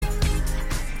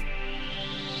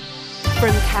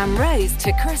Camrose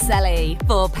to Crossley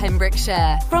for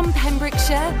Pembrokeshire. From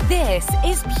Pembrokeshire, this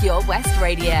is Pure West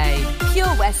Radio.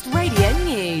 Pure West Radio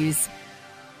News.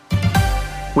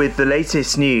 With the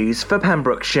latest news for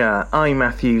Pembrokeshire, I'm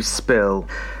Matthew Spill.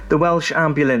 The Welsh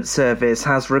Ambulance Service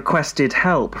has requested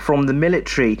help from the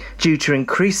military due to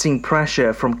increasing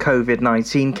pressure from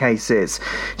COVID-19 cases.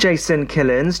 Jason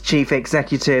Killens, Chief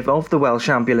Executive of the Welsh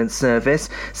Ambulance Service,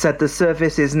 said the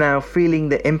service is now feeling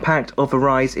the impact of a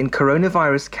rise in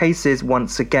coronavirus cases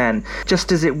once again,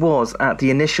 just as it was at the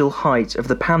initial height of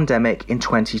the pandemic in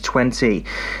 2020.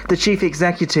 The Chief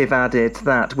Executive added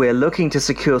that we're looking to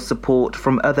secure support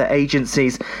from other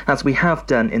agencies, as we have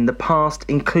done in the past,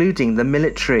 including the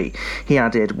military. He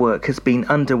added work has been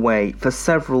underway for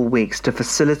several weeks to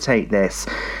facilitate this.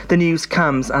 The news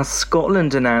comes as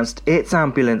Scotland announced its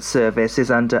ambulance service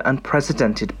is under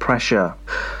unprecedented pressure.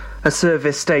 A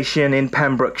service station in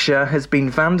Pembrokeshire has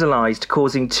been vandalised,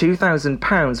 causing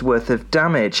 £2,000 worth of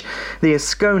damage. The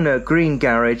Ascona Green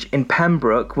Garage in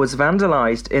Pembroke was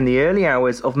vandalised in the early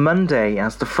hours of Monday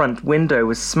as the front window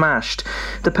was smashed.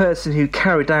 The person who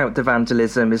carried out the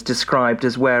vandalism is described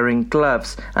as wearing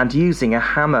gloves and using a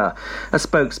hammer. A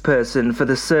spokesperson for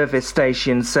the service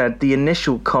station said the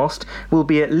initial cost will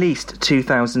be at least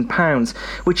 £2,000,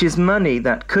 which is money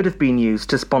that could have been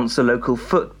used to sponsor local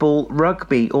football,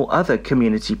 rugby or other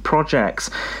community projects.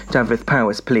 Dyfed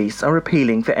Powys Police are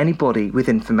appealing for anybody with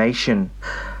information.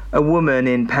 A woman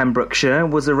in Pembrokeshire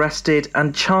was arrested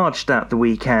and charged at the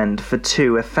weekend for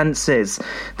 2 offences.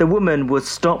 The woman was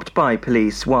stopped by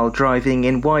police while driving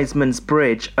in Wiseman's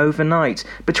Bridge overnight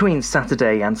between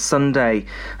Saturday and Sunday.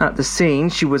 At the scene,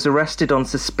 she was arrested on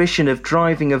suspicion of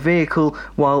driving a vehicle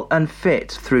while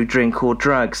unfit through drink or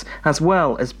drugs, as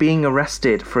well as being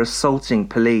arrested for assaulting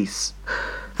police.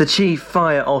 The Chief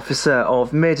Fire Officer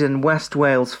of Mid and West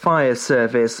Wales Fire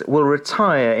Service will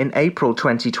retire in April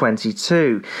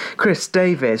 2022. Chris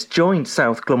Davis joined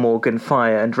South Glamorgan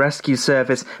Fire and Rescue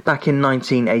Service back in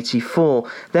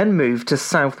 1984, then moved to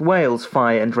South Wales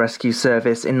Fire and Rescue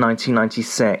Service in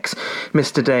 1996.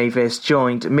 Mr Davis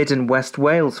joined Mid and West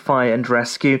Wales Fire and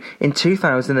Rescue in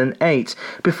 2008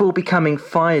 before becoming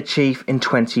Fire Chief in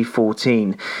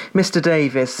 2014. Mr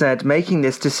Davis said making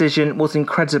this decision was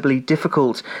incredibly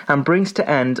difficult and brings to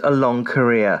end a long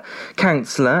career.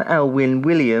 Councillor Elwyn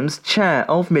Williams, Chair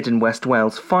of Mid and West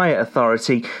Wales Fire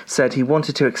Authority, said he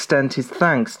wanted to extend his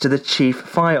thanks to the Chief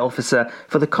Fire Officer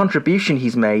for the contribution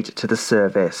he's made to the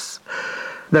service.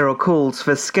 There are calls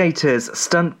for skaters,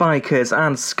 stunt bikers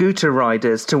and scooter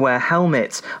riders to wear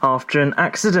helmets after an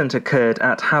accident occurred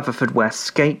at Haverfordwest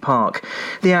Skate Park.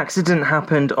 The accident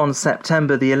happened on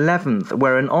September the 11th,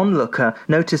 where an onlooker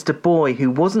noticed a boy who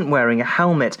wasn't wearing a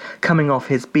helmet coming off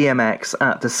his BMX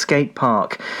at the skate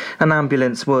park. An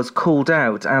ambulance was called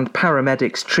out and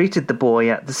paramedics treated the boy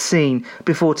at the scene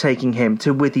before taking him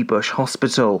to Withybush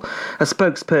Hospital. A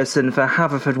spokesperson for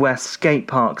Haverfordwest Skate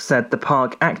Park said the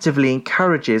park actively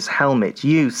encourages helmet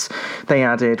use. They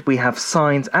added, "We have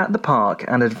signs at the park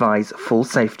and advise full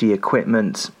safety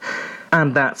equipment."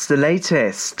 And that's the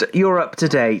latest. You're up to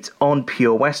date on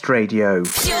Pure West Radio.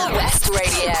 Pure West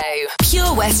Radio.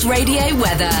 Pure West Radio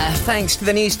weather. Thanks to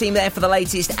the news team there for the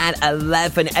latest at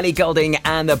 11. Ellie Goulding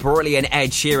and the brilliant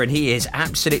Ed Sheeran. He is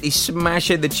absolutely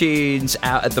smashing the tunes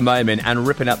out at the moment and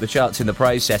ripping up the charts in the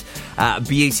process.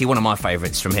 Beauty, one of my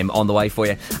favourites from him on the way for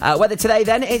you. Weather today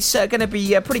then, it's going to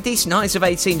be pretty decent. Highs of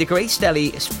 18 degrees.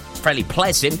 Fairly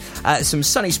pleasant. Some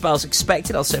sunny spells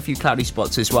expected. Also a few cloudy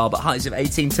spots as well, but highs of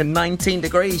 18 to 19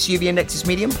 degrees. UV index is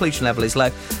medium. Pollution level is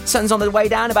low. Sun's on the way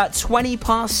down about 20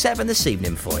 past 7 this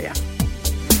evening for you.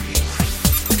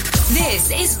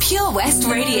 This is Pure West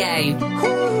Radio.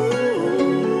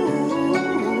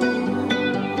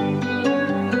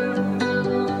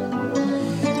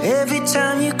 Every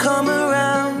time you come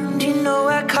around, you know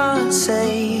I can't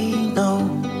say no.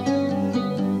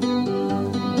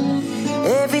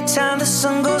 Every time the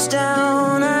sun goes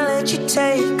down, I let you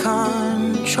take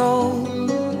control.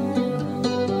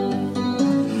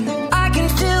 I can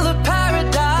feel the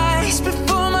paradise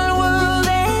before my world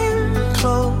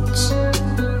implodes.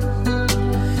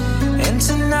 And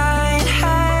tonight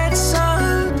had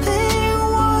something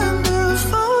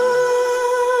wonderful.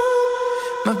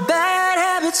 My bad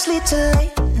habits lead to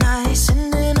late nights,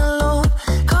 sitting alone.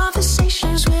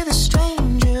 Conversations with a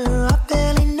stranger I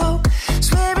barely know.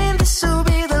 Swearing this will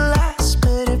be the last,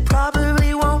 but it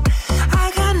probably won't.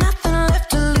 I got nothing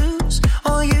left to lose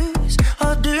or use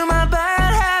or do. My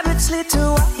bad habits lead to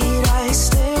white eyes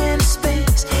staring into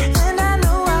space, and I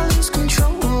know I lose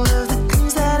control of the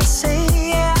things that I say.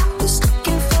 Yeah, I was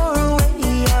looking for a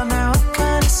way out, now I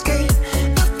can't escape.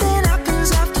 Nothing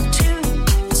happens after 2,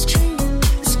 it's true,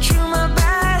 it's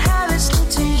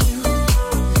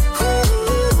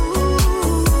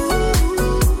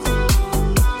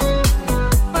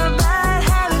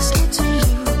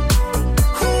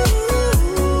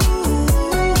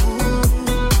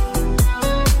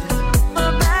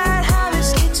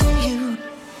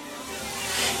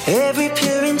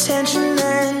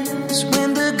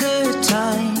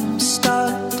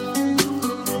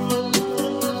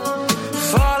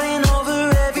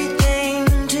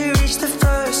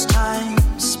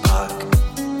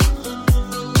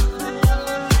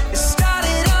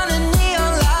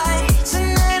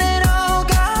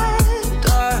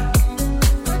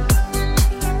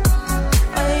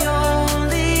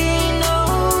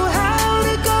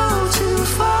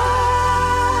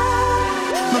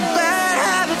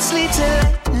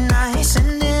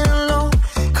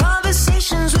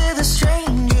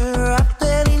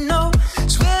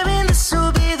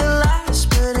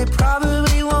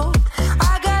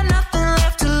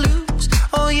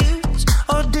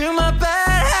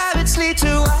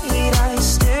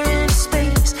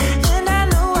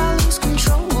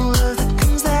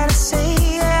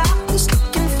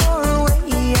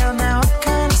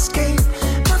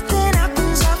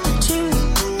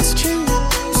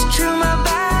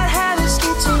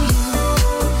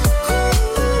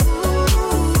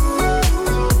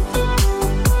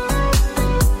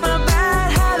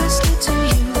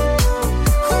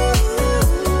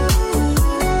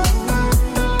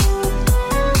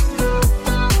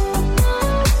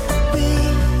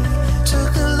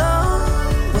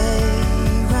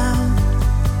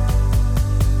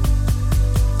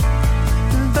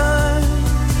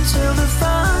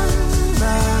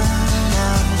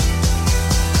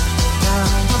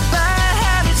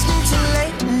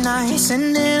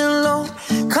sending alone.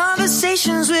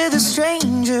 Conversations with a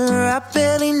stranger I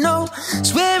barely know.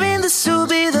 Swearing this will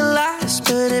be the last,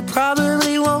 but it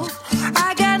probably won't.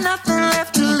 I got nothing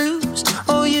left to lose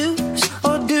or use,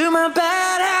 or do my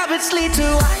bad habits lead to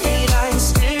white eyes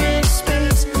staring into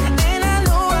space? And I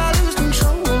know I lose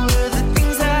control of the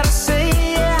things that I say.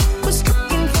 Yeah, I was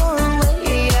looking for a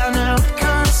way out, now I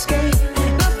can't escape.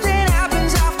 Nothing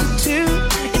happens after two.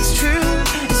 It's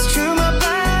true, my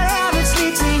bad habits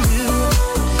lead to you.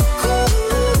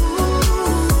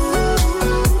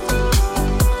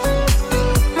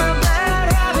 My bad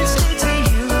habits lead to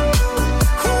you.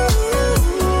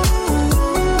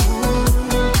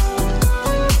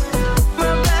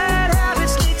 My bad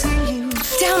habits lead to you.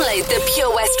 Download the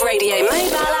Pure West Radio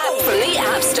mobile app from the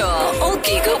App Store or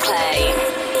Google Play.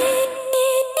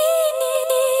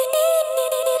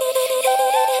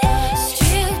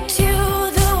 Strip to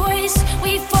the waist,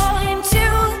 we fall into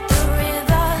the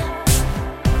river.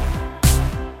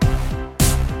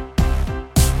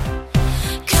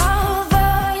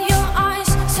 Cover your eyes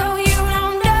so you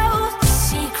don't know the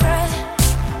secret.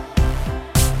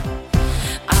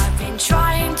 I've been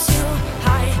trying to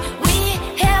hide. We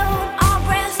held our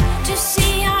breath to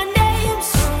see our names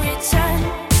written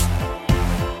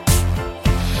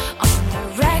on the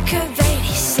record of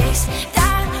 86.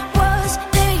 That was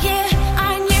the year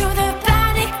I knew the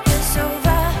panic was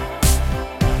over.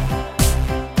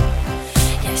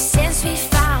 Yeah, since we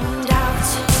found out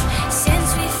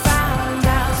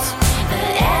that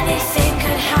anything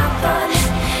could happen,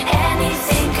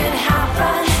 anything could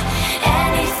happen,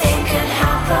 anything could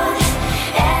happen,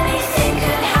 anything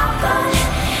could happen,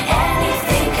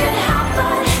 anything could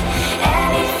happen,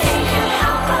 anything could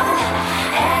happen,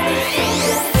 anything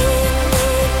could.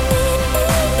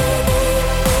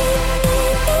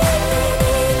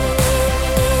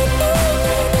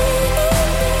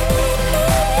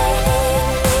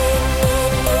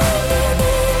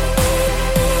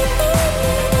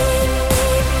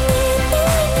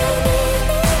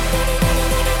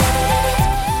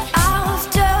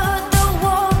 After the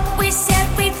war, we said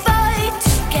we'd fight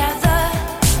together.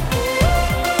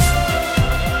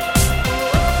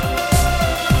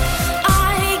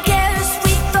 I guess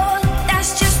we thought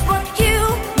that's just what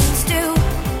humans do.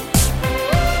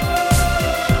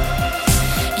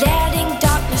 Letting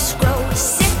darkness grow.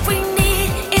 If we need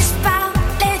is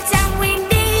balance and we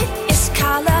need is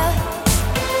color.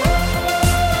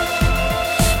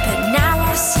 But now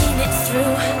I've seen it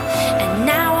through, and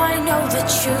now I know the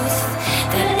truth.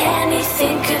 That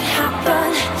anything could happen,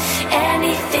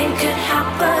 anything could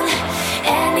happen,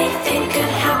 anything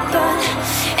could happen,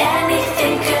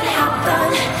 anything could happen,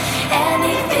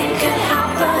 anything could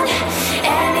happen,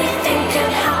 anything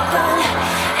could happen,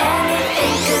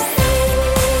 anything could.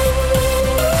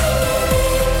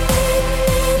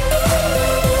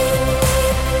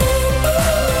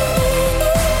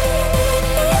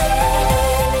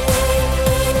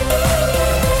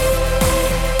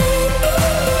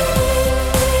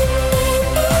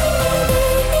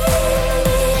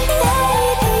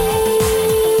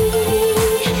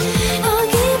 I'll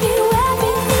give you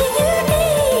everything you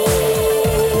need.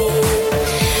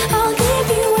 I'll give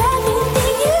you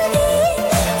everything you need.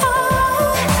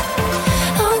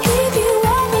 I'll give you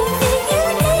everything you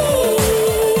need.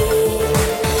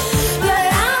 But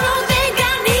I don't think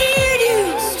I need you.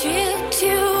 Stripped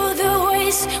to the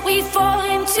waist, we fall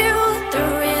into the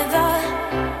river.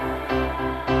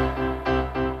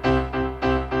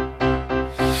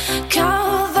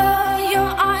 Cover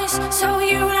your eyes so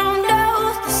you don't know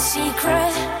the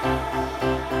secret.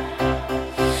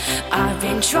 I've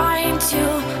been trying to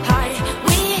hide.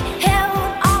 We held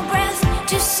our breath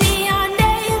to see our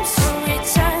names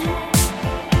written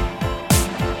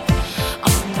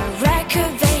on the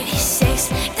record of 86.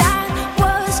 That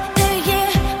was the year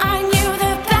I knew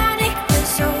the panic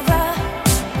was over.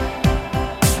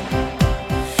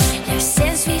 Yeah,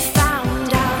 since we found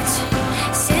out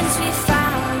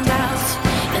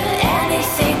that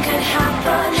anything could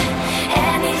happen,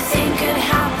 anything could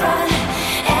happen,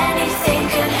 anything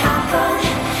could happen,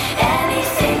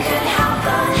 anything could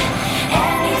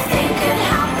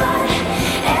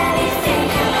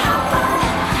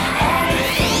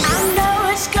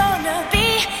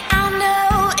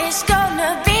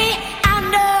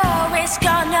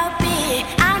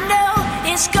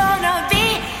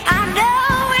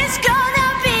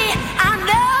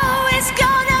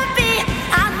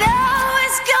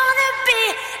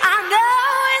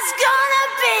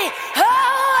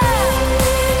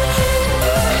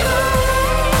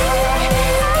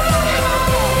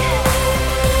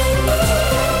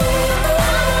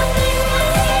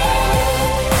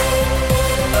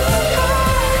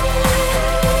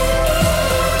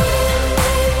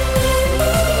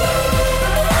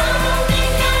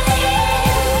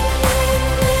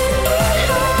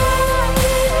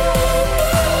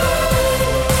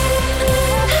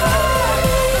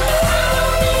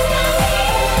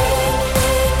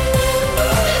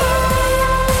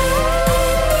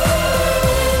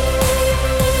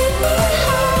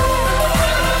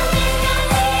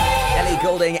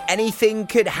anything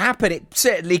could happen. It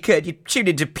certainly could. You tune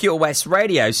into Pure West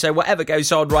Radio, so whatever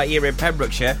goes on right here in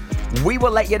Pembrokeshire, we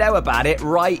will let you know about it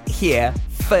right here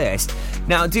first.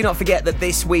 Now, do not forget that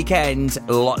this weekend,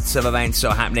 lots of events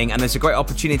are happening, and there's a great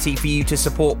opportunity for you to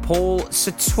support Paul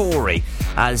Sartori,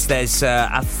 as there's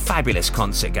a fabulous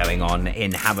concert going on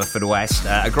in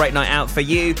Haverfordwest. A great night out for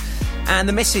you and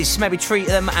the missus. Maybe treat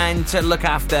them and look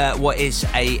after what is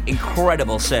a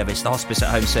incredible service, the Hospice at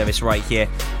Home service right here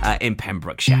in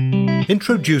Pembrokeshire.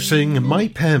 Introducing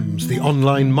MyPems, the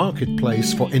online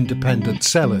marketplace for independent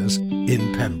sellers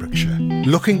in Pembrokeshire.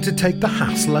 Looking to take the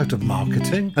hassle out of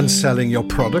marketing and selling your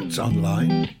products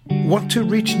online? Want to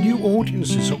reach new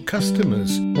audiences or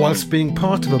customers whilst being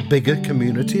part of a bigger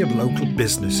community of local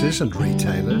businesses and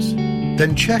retailers?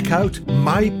 Then check out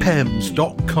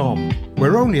mypems.com.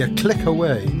 We're only a click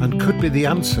away and could be the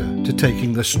answer to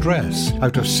taking the stress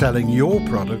out of selling your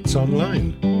products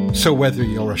online. So whether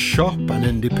you're a shop, an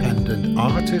independent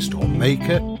artist or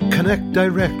maker, connect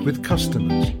direct with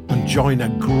customers and join a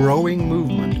growing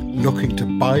movement looking to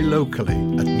buy locally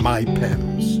at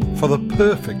MyPems. For the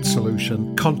perfect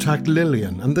solution, contact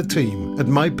Lillian and the team at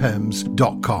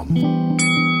mypems.com.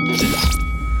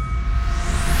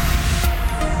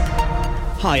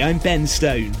 Hi, I'm Ben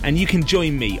Stone, and you can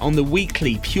join me on the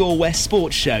weekly Pure West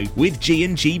Sports Show with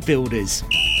G&G Builders.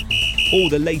 All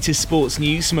the latest sports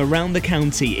news from around the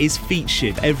county is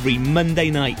featured every Monday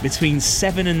night between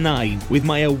 7 and 9 with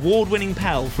my award-winning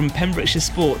pal from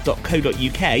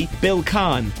PembrokeshireSport.co.uk, Bill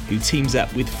Kahn, who teams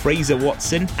up with Fraser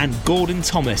Watson and Gordon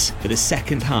Thomas for the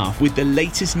second half with the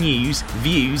latest news,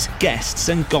 views, guests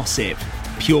and gossip.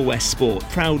 Pure West Sport,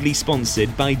 proudly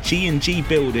sponsored by G&G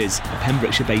Builders, a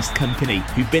Pembrokeshire-based company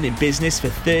who've been in business for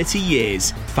 30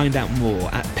 years. Find out more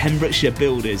at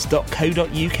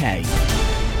PembrokeshireBuilders.co.uk.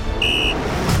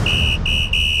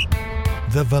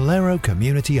 The Valero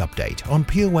Community Update on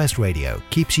Pure West Radio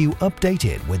keeps you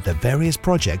updated with the various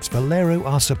projects Valero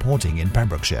are supporting in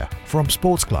Pembrokeshire, from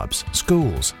sports clubs,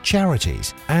 schools,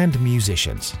 charities and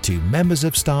musicians to members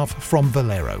of staff from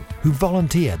Valero who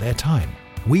volunteer their time.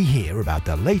 We hear about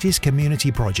the latest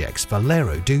community projects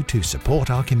Valero do to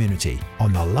support our community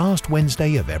on the last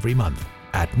Wednesday of every month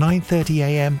at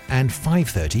 9:30am and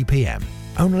 5:30pm,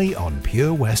 only on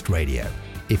Pure West Radio.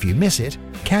 If you miss it,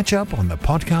 catch up on the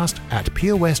podcast at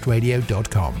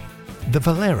purewestradio.com. The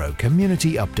Valero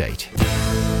Community Update.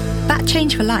 That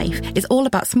Change for Life is all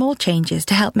about small changes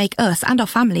to help make us and our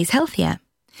families healthier.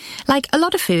 Like, a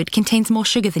lot of food contains more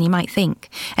sugar than you might think,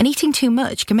 and eating too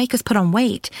much can make us put on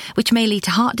weight, which may lead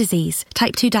to heart disease,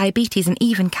 type 2 diabetes and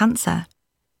even cancer.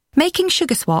 Making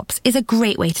sugar swaps is a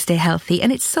great way to stay healthy,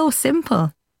 and it's so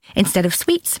simple. Instead of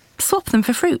sweets, swap them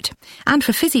for fruit. And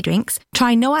for fizzy drinks,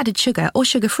 try no added sugar or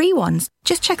sugar-free ones.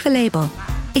 Just check the label.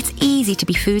 It's easy to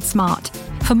be food smart.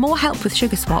 For more help with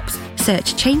sugar swaps,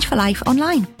 search Change for Life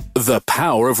online. The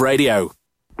power of radio.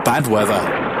 Bad weather.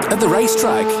 At the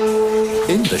racetrack.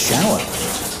 In the shower.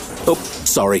 Oh,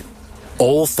 sorry.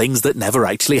 All things that never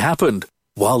actually happened.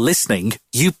 While listening,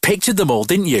 you pictured them all,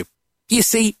 didn't you? You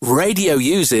see, radio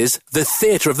uses the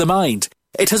theatre of the mind.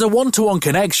 It has a one-to-one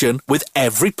connection with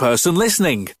every person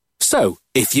listening. So,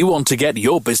 if you want to get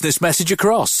your business message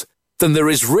across, then there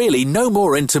is really no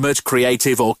more intimate,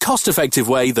 creative or cost-effective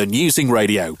way than using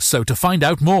radio. So to find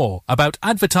out more about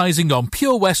advertising on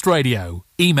Pure West Radio,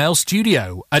 email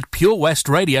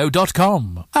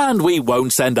studio@purewestradio.com. And we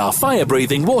won't send our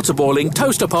fire-breathing, water-boiling,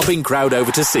 toaster-popping crowd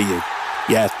over to see you.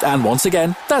 Yeah, and once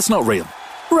again, that's not real.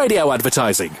 Radio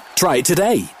advertising. Try it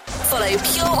today. Follow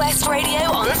Pure West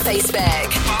Radio on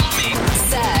Facebook.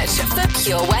 Search for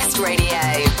Pure West Radio.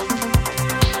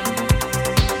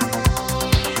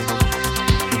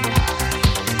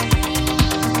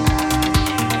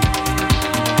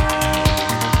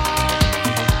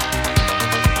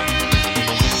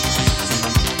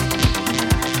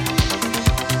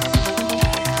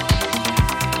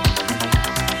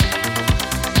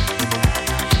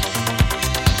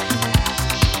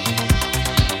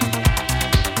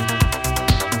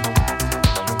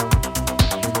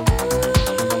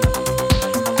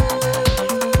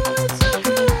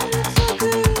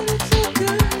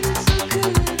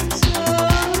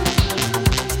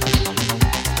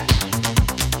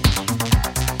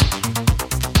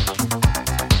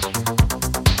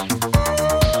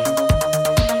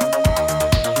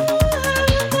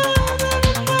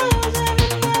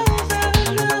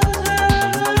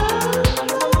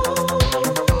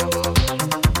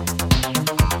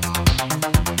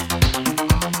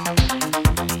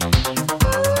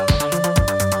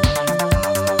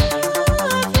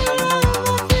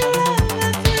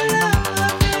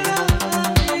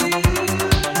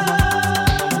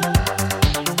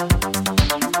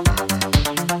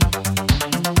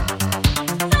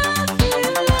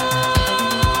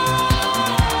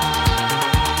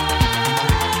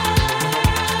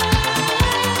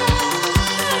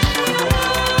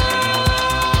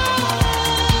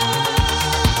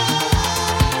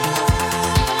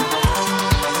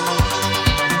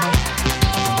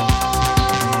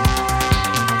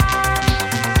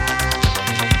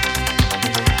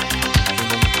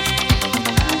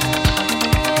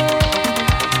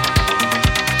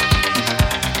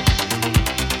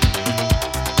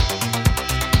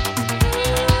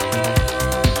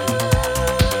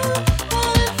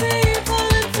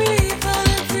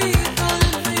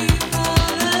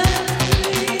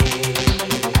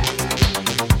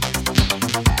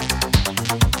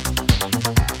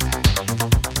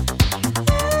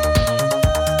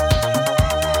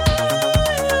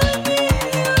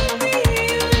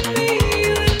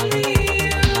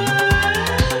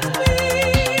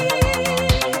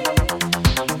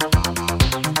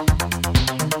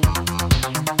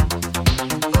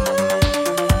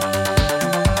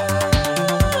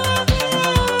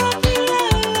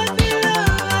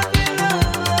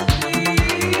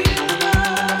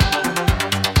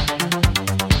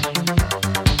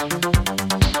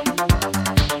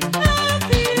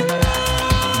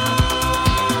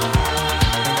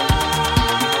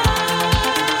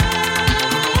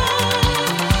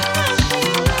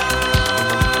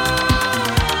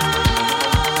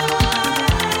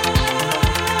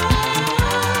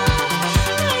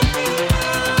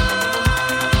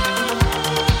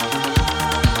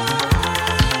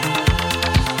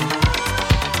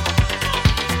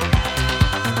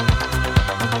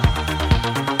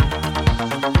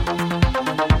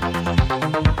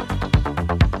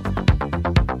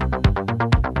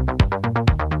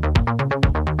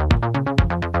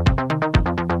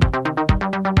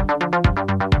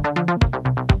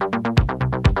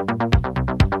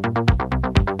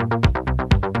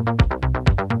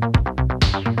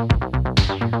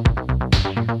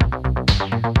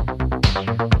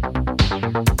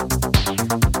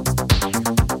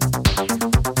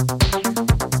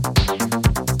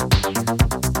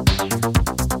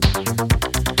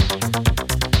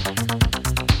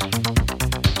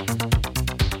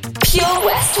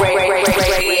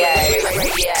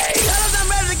 Radio. Fellas, I'm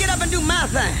ready to get up and do my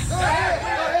thing.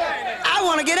 I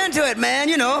want to get into it, man,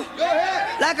 you know.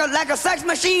 Like a sex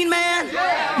machine, man.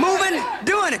 Moving,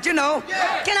 doing it, you know.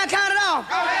 Can I count it off?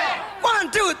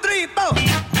 1, 2, 3, 4.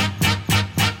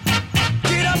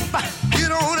 Get up,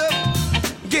 get on up.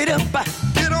 Get up,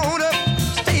 get on up.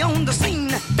 Stay on the scene.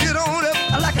 Get on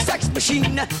up. Like a sex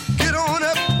machine. Get on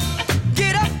up.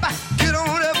 Get up, get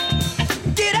on up.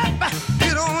 Get up,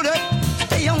 get on up.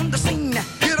 Stay on the scene.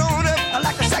 Get on up.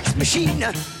 Like a sex machine.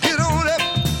 Get on up.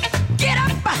 Get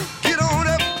up, get on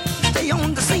up. Stay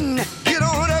on the scene. Get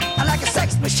on up. Like a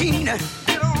sex machine.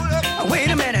 Get on up. Wait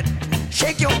a minute.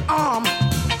 Shake your arm.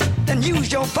 Then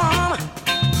use your palm.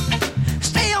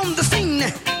 Stay on the scene.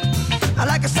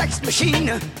 Like a sex machine.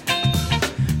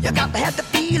 You got to have the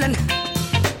feeling.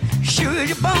 Sure as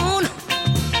you're born.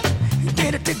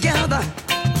 Get it together.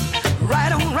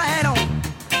 Right on, right on.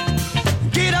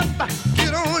 Get up,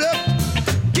 get on up.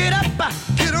 Get up,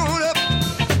 get on up.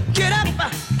 Get up,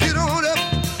 get on up.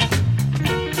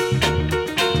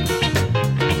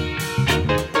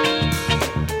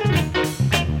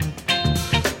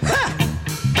 Ha!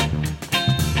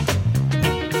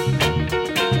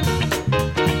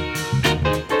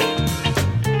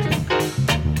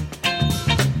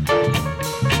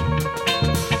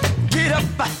 Get up,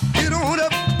 get on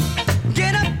up.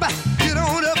 Get up, get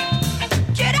on up.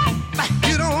 Get up,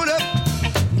 get on up.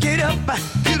 Get up,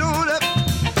 get on up.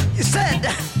 You said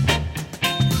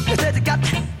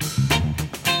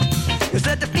you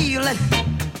said the feeling.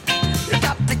 You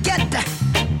got to get that.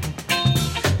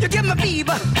 You give me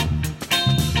fever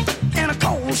and a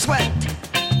cold sweat.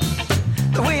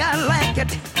 The way I like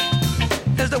it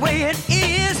is the way it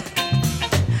is.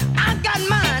 I got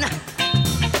mine.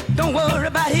 Don't worry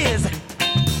about his.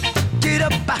 Get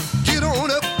up, get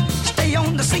on up. Stay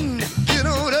on the scene. Get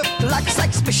on up. Like a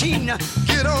sex machine.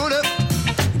 Get on up.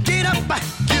 Get up,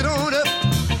 get on up.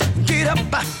 Get up,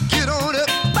 get on up.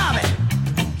 Bobby,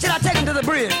 should I take him to the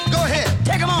bridge? Go ahead.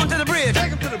 Take him on to the bridge.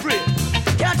 Take him to the bridge.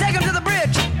 Can I take him to the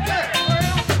bridge? Yeah.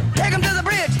 Take him to the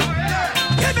bridge. Yeah.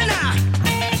 Hit me now.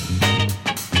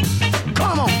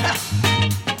 Come on.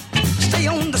 Stay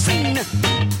on the scene.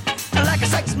 Like a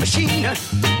sex machine.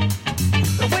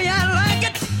 The way I like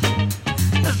it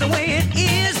is the way it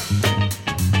is.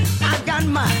 I got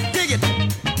mine. Dig it.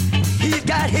 He's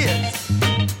got his.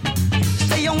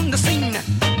 Stay on the scene.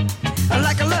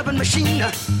 Like a loving machine.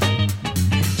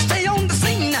 Stay on the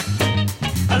scene.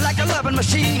 Like a loving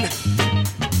machine.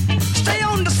 Stay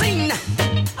on the scene.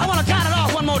 I want to count it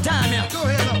off one more time, yeah. Go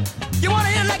ahead. You want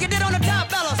to hit it like it did on the top,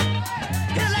 fellas?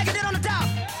 Hit it like it did on the top.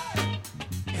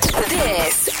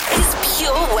 This is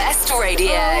Pure West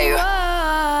Radio.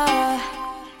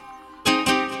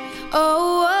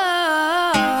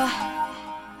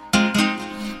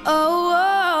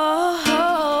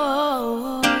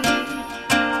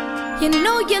 You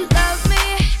know you love me,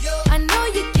 I know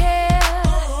you care.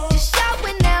 Just shout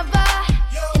whenever,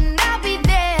 and I'll be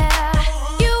there.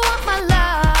 You want my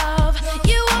love,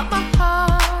 you want my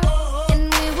heart,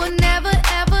 and we will never,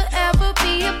 ever, ever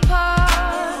be apart.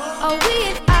 Are we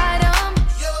an item?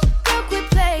 Girl, quit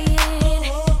playing.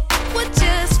 We're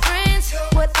just friends,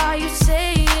 what are you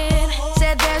saying?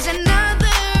 Said there's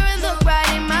another, look right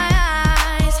in my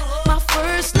eyes. My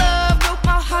first love broke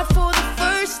my heart for the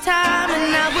first time,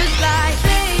 and I was like,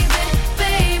 baby,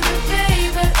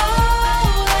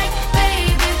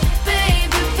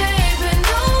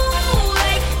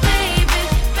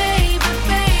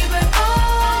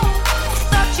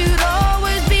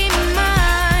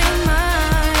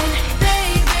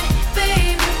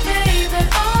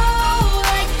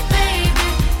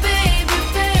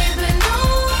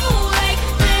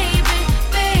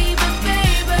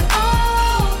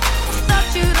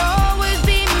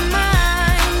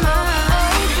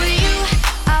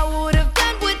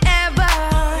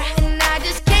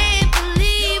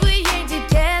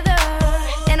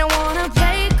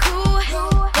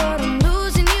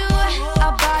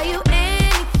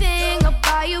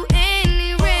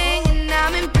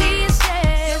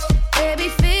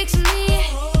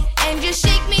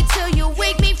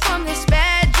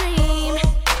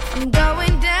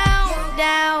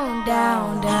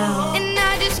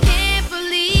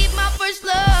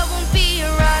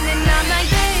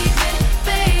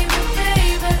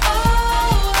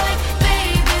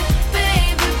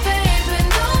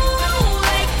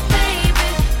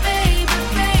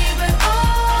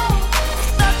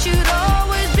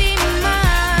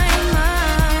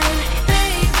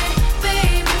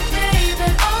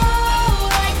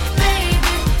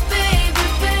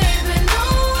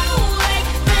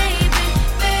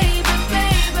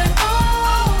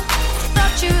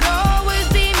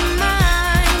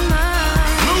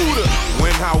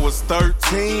 was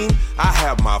 13, I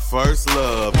had my first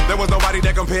love. There was nobody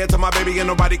that compared to my baby, and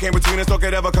nobody came between us or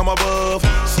could ever come above.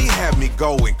 She had me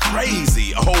going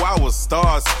crazy. Oh, I was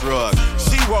starstruck.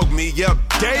 She woke me up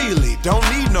daily. Don't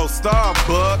need no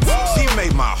Starbucks. She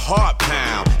made my heart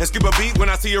pound and skip a beat when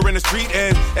I see her in the street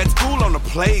and at school on the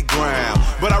playground.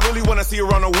 But I really wanna see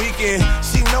her on the weekend.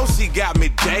 She knows she got me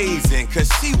dazing, cause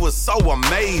she was so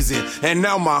amazing. And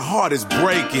now my heart is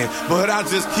breaking, but I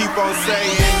just keep on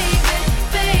saying,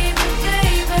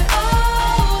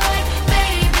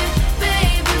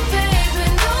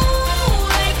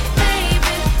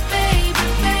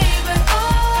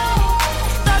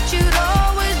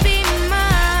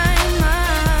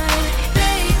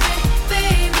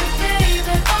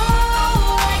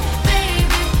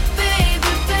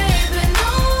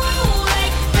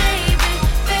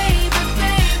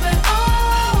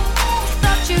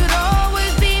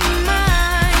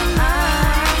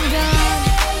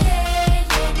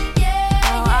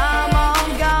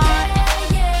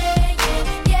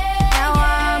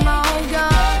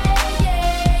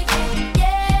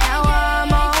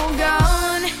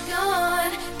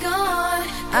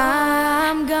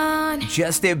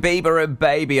 Justin Bieber and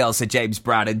Baby, also James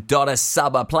Brown and Donna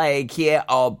Summer playing here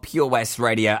on Pure West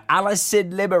Radio.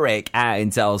 Alison Limerick,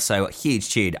 and also a huge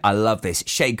tune. I love this.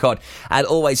 Shane Codd and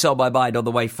Always On My Mind on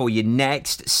the way for you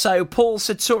next. So Paul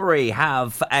Sartori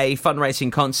have a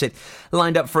fundraising concert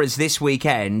lined up for us this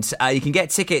weekend. You can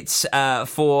get tickets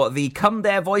for the Come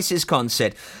There Voices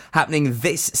concert happening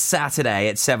this Saturday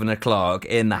at 7 o'clock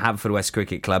in the Haverfordwest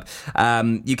Cricket Club.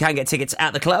 You can get tickets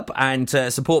at the club and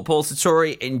support Paul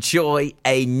Sartori. Enjoy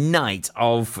a night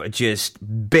of just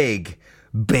big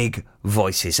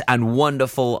voices and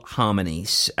wonderful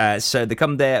harmonies. So the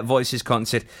Come There Voices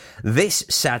concert this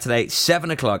Saturday, 7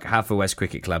 o'clock, Haverfordwest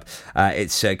Cricket Club.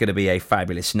 It's going to be a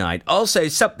fabulous night. Also,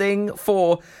 something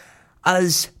for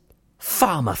us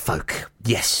farmer folk.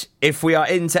 Yes, if we are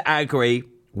into agri,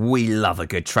 we love a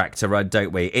good tractor run,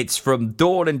 don't we? It's from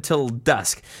dawn until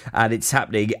dusk, and it's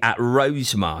happening at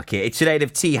Rose Market. It's in aid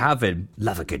of Tea Haven.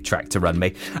 Love a good tractor run,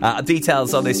 me.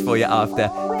 Details on this for you after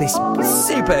this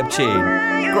superb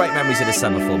tune. Great memories of the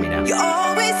summer for me now. You're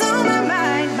always on my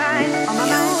mind, on my mind.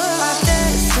 You were my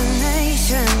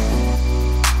destination,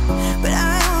 but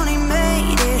I only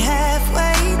made it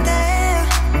halfway there.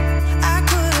 I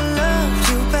could have loved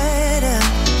you better.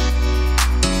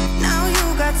 Now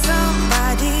you got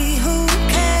somebody who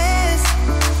cares.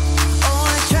 Oh,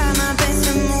 I try my best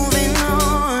to moving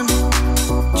on.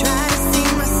 Try to see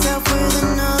myself with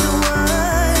another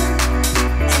word.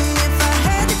 And if I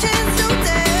had the chance to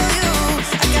tell you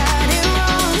I got it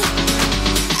wrong,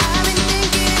 I've been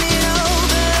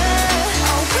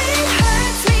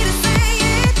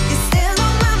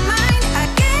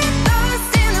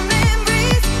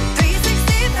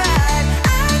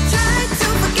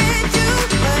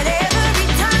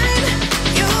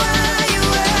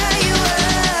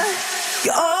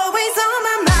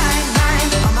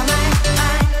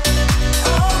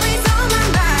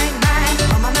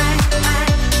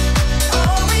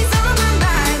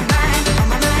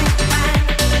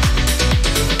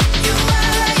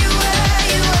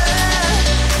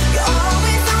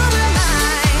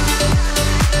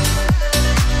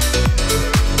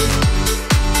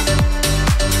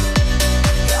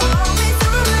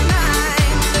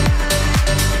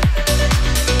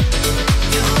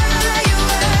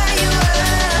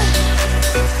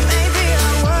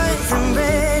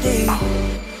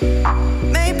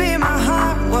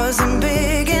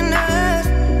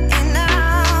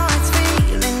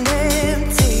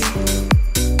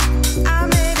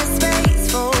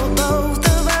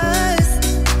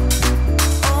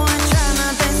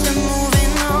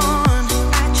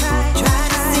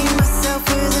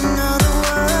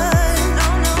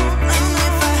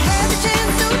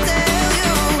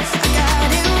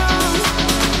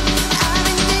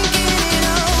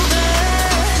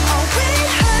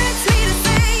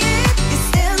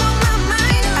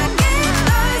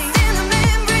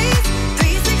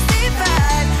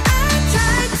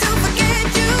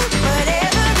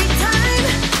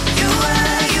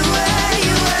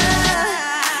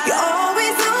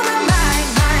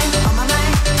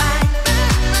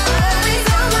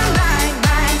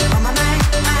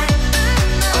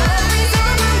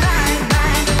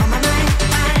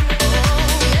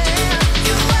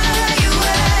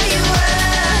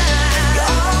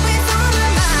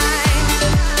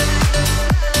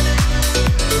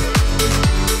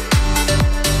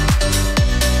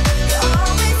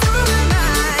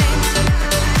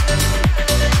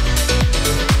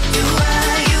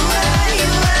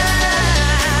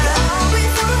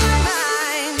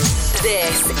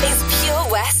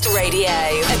Radio.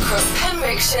 Across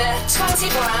Pembrokeshire,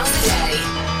 24 hours a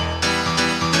day.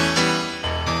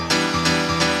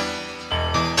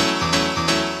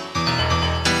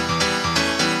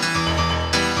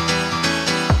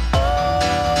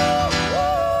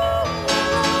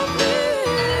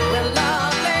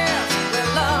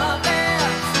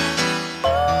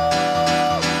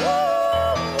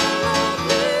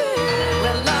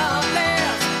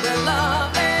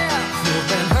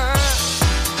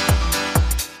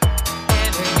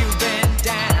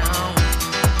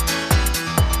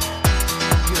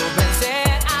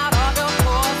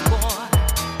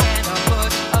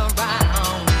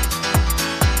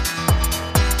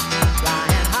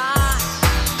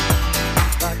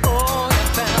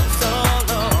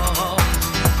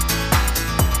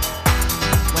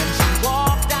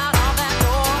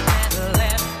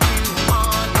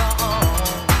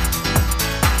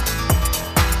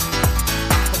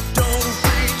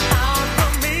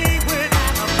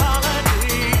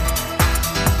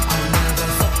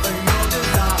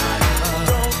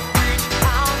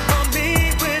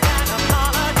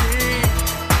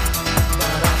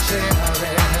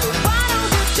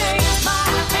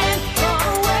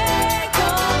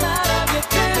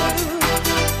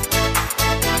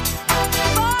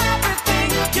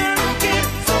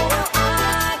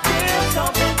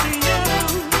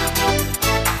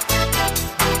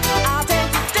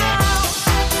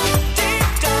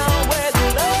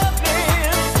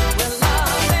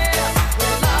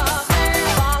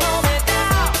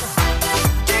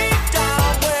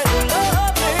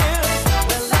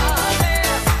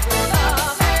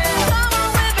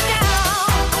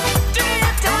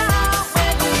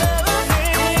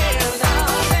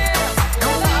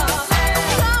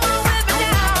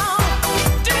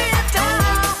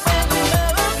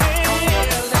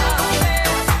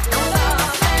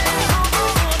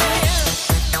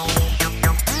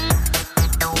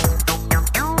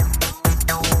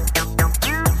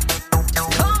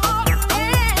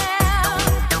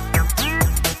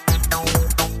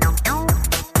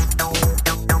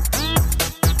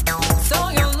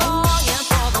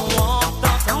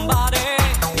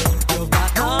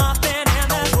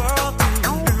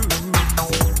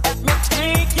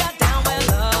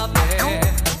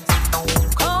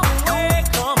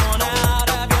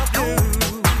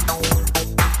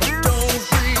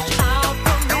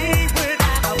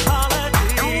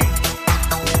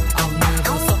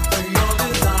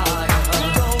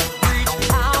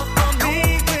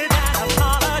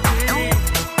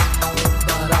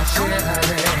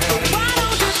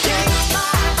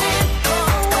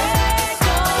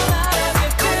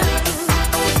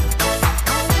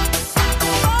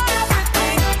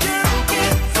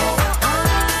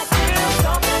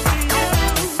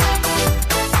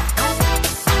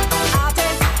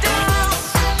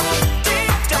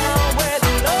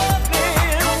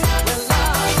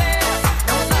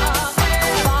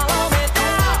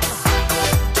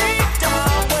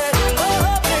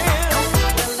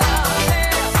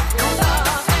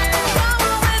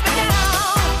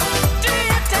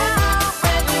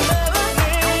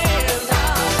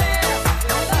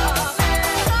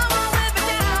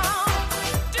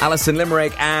 Alison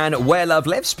Limerick and Where Love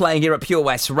Lives playing here at Pure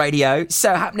West Radio.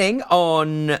 So happening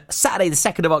on Saturday the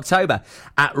 2nd of October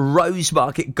at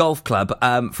Rosemarket Golf Club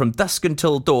from dusk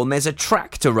until dawn. There's a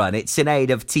tractor run. It's in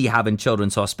aid of T Haven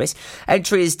Children's Hospice.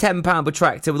 Entry is £10 per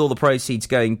tractor with all the proceeds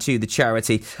going to the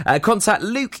charity. Contact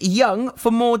Luke Young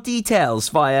for more details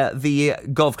via the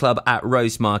golf club at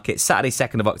Rosemarket. Saturday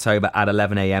 2nd of October at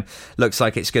 11am. Looks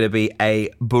like it's going to be a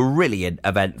brilliant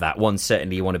event, that one.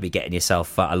 Certainly you want to be getting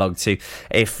yourself along to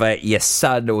if your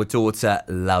son or daughter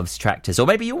loves tractors, or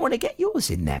maybe you want to get yours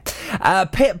in there.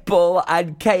 Pitbull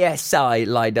and KSI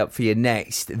lined up for you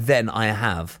next. Then I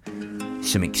have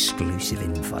some exclusive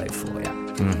info for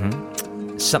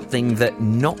you. Something that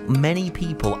not many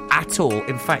people at all,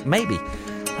 in fact maybe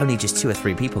only just 2 or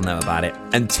 3 people know about it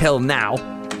until now.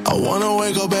 I wanna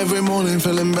wake up every morning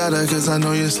feeling better, cause I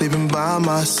know you're sleeping by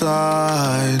my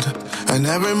side. And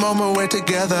every moment we're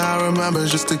together I remember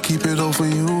just to keep it all for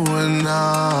you and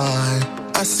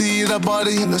I see that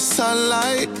body in the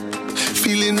sunlight,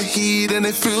 feeling the heat and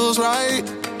it feels right.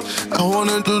 I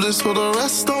wanna do this for the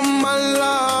rest of my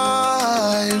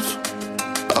life.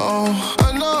 Oh,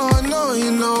 I know,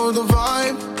 you know the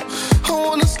vibe. I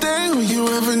wanna stay with you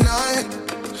every night.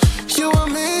 You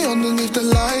and me underneath the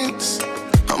lights.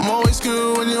 I'm always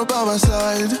good when you're by my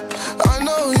side. I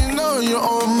know, you know, you're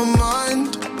on my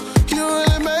mind. You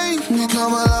really make me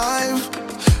come alive.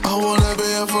 I wanna be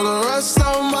here for the rest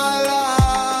of my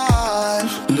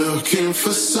life. Looking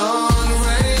for sun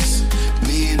rays,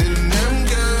 needing them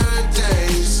good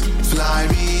days. Fly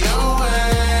me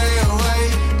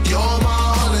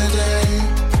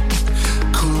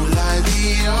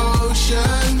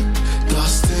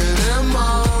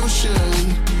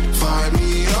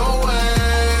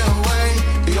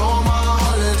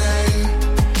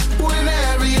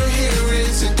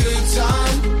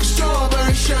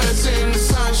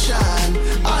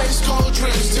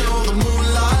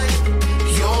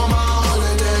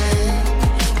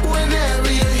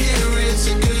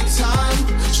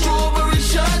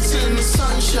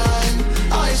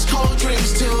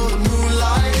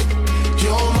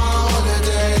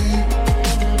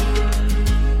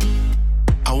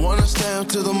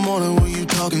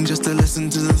to listen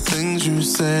to the things you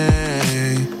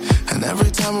say. And every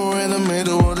time we're in the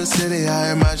middle of the city,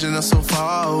 I imagine us so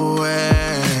far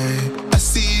away. I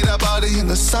see that body in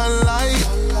the sunlight,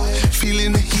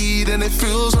 feeling the heat and it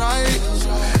feels right.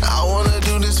 I wanna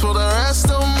do this for the rest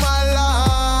of my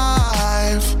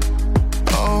life.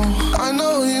 Oh, I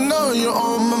know you're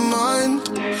on my mind.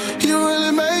 You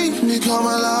really make me come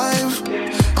alive.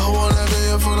 I wanna be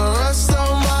here for the rest of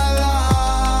my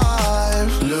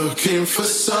life. Looking for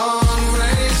sun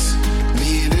rays,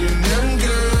 needing them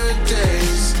good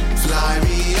days. Fly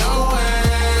me away,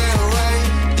 away.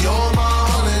 You're my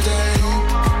holiday.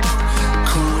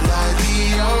 Cool like the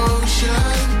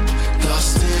ocean,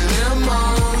 lost in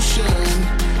emotion.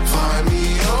 Find me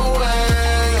away,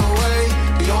 away.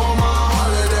 You're my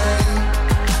holiday.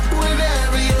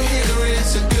 Whenever you're here,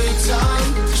 it's a good time.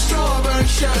 Strawberry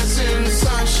shirts in the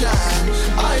sunshine,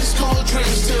 ice cold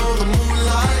drinks till the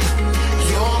moonlight.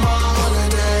 You're my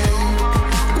holiday.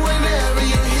 Whenever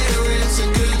you're here, it's a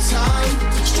good time.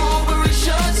 Strawberry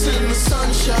shirts in the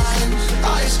sunshine,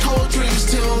 ice cold drinks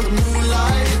till the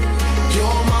moonlight.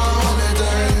 You're my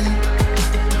holiday.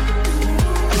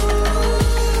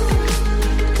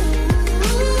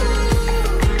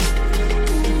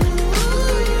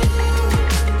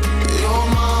 You're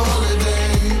my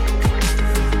holiday.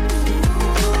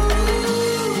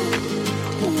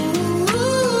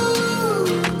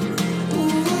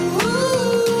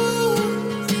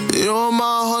 You're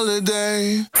my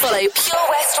holiday. Follow Pure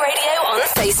West Radio on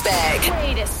Facebook.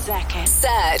 Wait a second.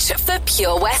 Search for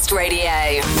Pure West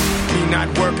Radio. Me not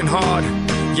working hard.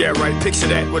 Yeah, right, picture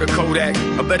that with a Kodak.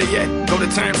 Or better yet, go to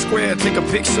Times Square, take a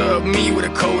picture of me with a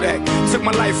Kodak. Took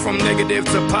my life from negative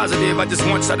to positive, I just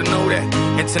want y'all to know that.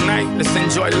 And tonight, let's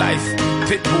enjoy life.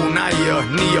 Pitbull, Naya,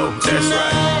 Neo, that's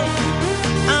right.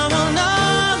 I want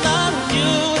all of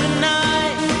you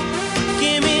tonight.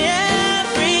 Give me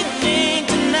everything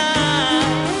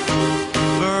tonight.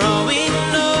 For all we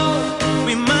know,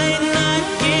 we might not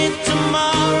get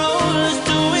tomorrow. Let's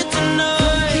do it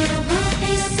tonight.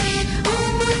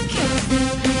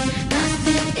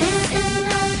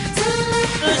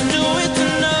 Let's do it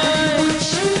tonight.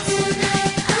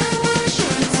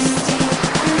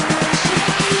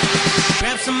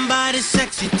 Grab somebody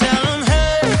sexy, tell them,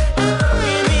 hey,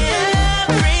 give me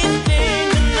everything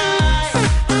tonight.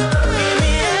 Give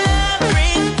me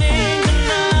everything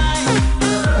tonight.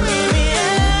 Give me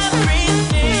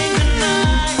everything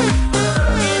tonight.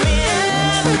 Give me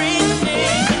everything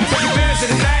Take advantage of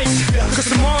the night, cause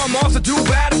tomorrow I'm off to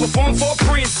Dubai to perform for a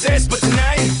princess. But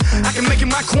tonight, I can make you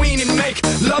my queen and make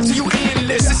love to you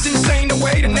endless. It's insane the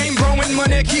way the name growing,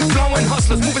 money keep flowing.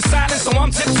 Hustlers moving silent, so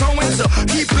I'm tiptoeing. So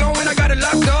keep blowing, I got it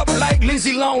locked up like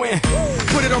Lindsay Lohan.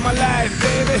 Put it on my life,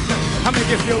 baby. I make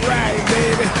it feel right,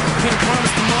 baby. Can't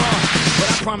promise tomorrow, but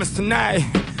I promise tonight.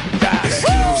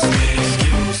 Excuse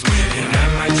me, and I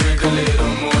might drink a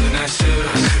little more than I should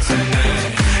tonight.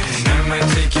 And I might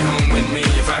take you home with me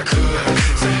if I could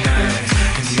tonight.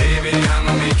 And baby,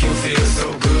 I'ma make you feel so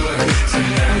good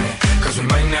tonight. Cause we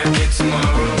might not get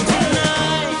tomorrow.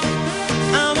 tonight.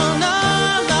 I want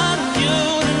all of you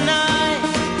tonight.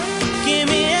 Give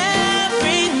me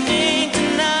everything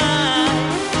tonight.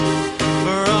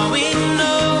 For all we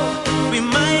know, we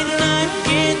might not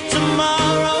get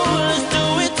tomorrow. Let's do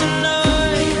it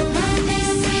tonight.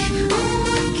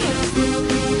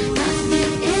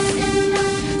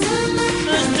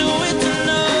 Let's do it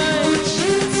tonight.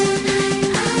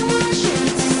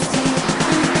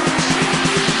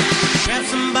 Grab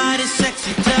somebody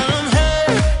sexy, tell them, hey,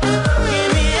 give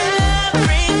me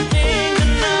everything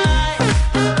tonight.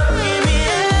 Give me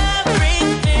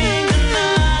everything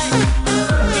tonight.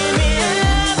 Give me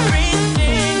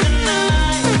everything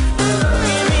tonight.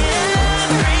 Give me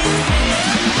everything.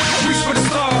 Reach for the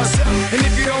stars, and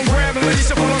if you don't grab them, you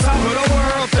should fall on top of the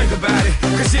world. Think about it,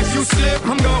 cause if you slip,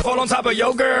 I'm gonna fall on top of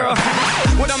your girl.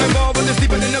 When I'm involved with this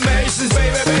deeper than the Masons,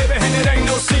 baby, baby, and it ain't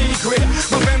no secret.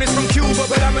 My family's from Cuba,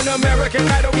 but I'm an American.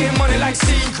 I don't get money like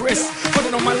secrets. Put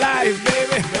it on my life,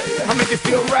 baby. I make it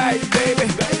feel right, baby.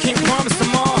 Can't promise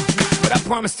tomorrow, but I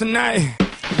promise tonight,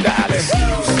 darling.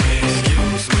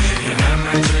 Excuse me, and I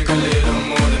might drink a little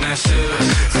more than I should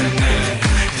tonight.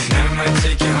 And I might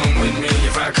take you home with me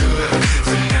if I could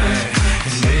tonight.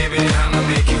 And baby, I'ma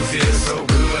make you feel so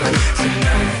good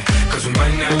tonight. Cause we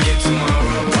might not get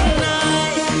tomorrow.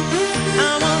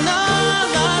 I want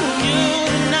all of you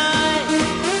tonight.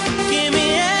 Give me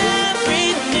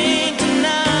everything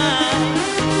tonight.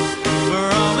 For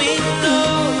all we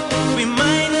know, we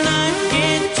might not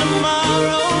get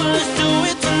tomorrow. Let's do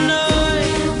it tonight.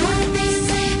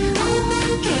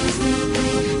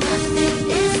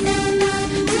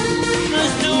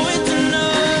 Let's do it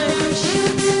tonight.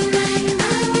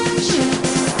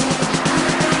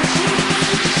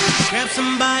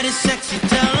 somebody sexy,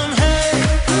 tell them, hey,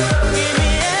 give me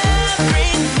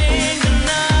everything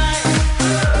tonight.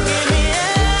 Give me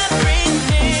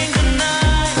everything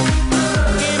tonight.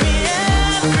 Give me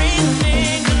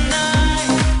everything tonight.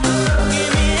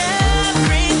 Give me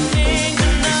everything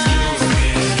tonight.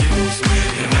 Excuse me,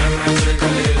 and I might drink a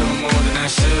little more than I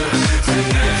should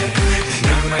tonight. And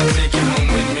I might take you home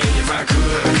with me if I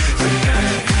could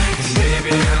tonight. And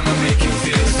baby, I'ma make you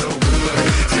feel so good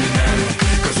tonight.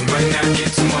 'Cause we might not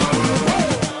get tomorrow.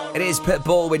 It is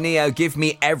Pitbull with Neo, Give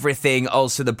Me Everything,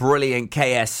 also the brilliant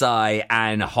KSI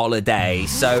and Holiday.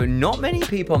 So not many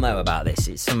people know about this.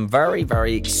 It's some very,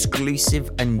 very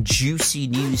exclusive and juicy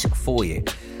news for you.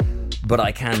 But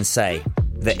I can say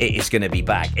that it is going to be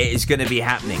back. It is going to be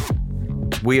happening.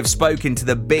 We have spoken to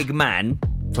the big man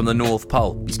from the North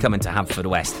Pole. He's coming to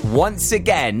Haverfordwest once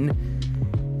again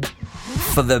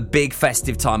for the big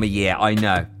festive time of year, I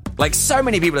know. Like, so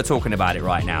many people are talking about it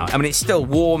right now. I mean, it's still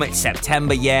warm, it's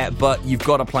September yet, but you've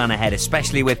got to plan ahead,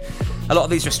 especially with a lot of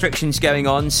these restrictions going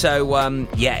on. So,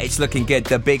 yeah, it's looking good.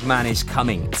 The big man is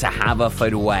coming to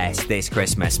Haverfordwest this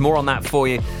Christmas. More on that for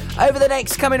you over the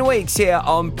next coming weeks here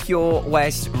on Pure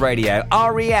West Radio.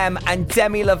 R.E.M. and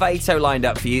Demi Lovato lined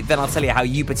up for you. Then I'll tell you how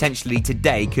you potentially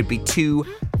today could be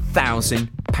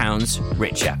 £2,000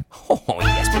 richer. Oh,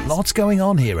 yes, please. Lots going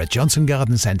on here at Johnson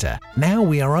Garden Centre. Now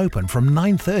we are open from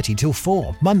 9:30 till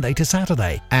 4, Monday to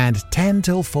Saturday, and 10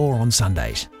 till 4 on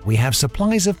Sundays. We have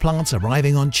supplies of plants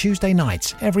arriving on Tuesday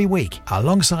nights every week,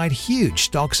 alongside huge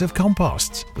stocks of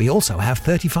composts. We also have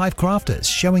 35 crafters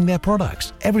showing their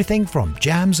products, everything from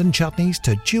jams and chutneys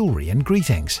to jewellery and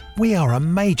greetings. We are a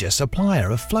major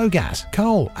supplier of flow gas,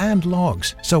 coal and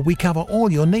logs, so we cover all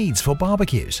your needs for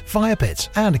barbecues, fire pits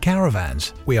and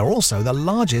caravans. We are also the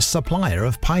largest supplier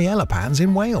of paella pans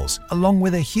in Wales, along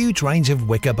with a huge range of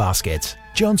wicker baskets.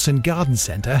 Johnson Garden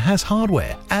Centre has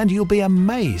hardware, and you'll be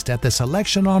amazed at the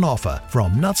selection on offer,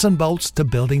 from nuts and bolts to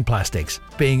building plastics.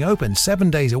 Being open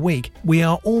 7 days a week, we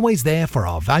are always there for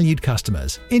our valued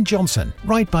customers. In Johnson,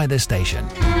 right by the station.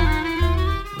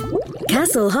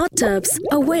 Castle Hot Tubs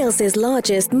are Wales's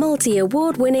largest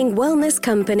multi-award-winning wellness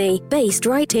company, based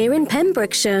right here in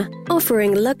Pembrokeshire,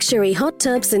 offering luxury hot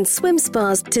tubs and swim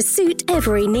spas to suit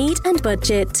every need and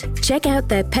budget. Check out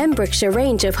their Pembrokeshire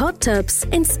range of hot tubs,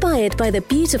 inspired by the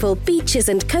beautiful beaches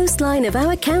and coastline of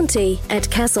our county, at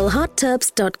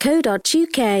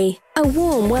castlehottubs.co.uk. A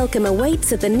warm welcome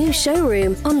awaits at the new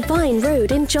showroom on Vine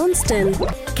Road in Johnston.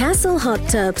 Castle Hot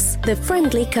Tubs, the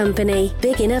friendly company,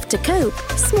 big enough to cope,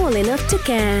 small enough to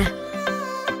care.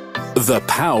 The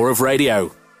power of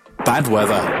radio. Bad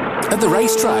weather. At the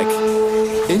racetrack.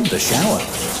 In the shower.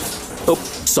 Oh,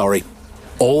 sorry.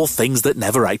 All things that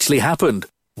never actually happened.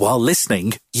 While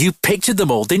listening, you pictured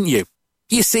them all, didn't you?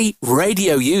 You see,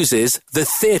 radio uses the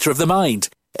theatre of the mind.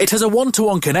 It has a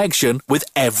one-to-one connection with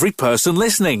every person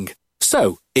listening.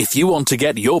 So, if you want to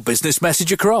get your business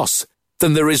message across,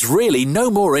 then there is really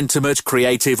no more intimate,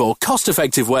 creative or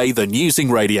cost-effective way than using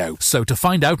radio. So to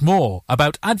find out more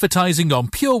about advertising on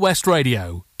Pure West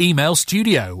Radio, email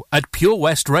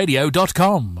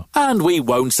studio@purewestradio.com. And we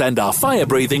won't send our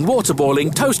fire-breathing, water-boiling,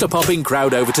 toaster-popping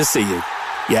crowd over to see you.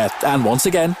 Yeah, and once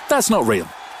again, that's not real.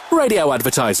 Radio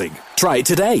advertising. Try it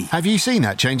today. Have you seen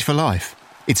that Change for Life?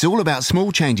 It's all about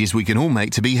small changes we can all make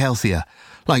to be healthier,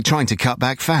 like trying to cut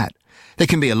back fat. There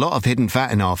can be a lot of hidden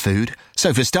fat in our food,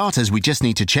 so for starters we just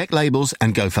need to check labels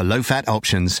and go for low-fat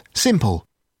options. Simple.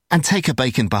 And take a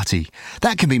bacon butty.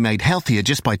 That can be made healthier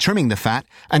just by trimming the fat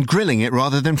and grilling it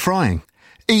rather than frying.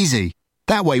 Easy.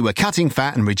 That way we're cutting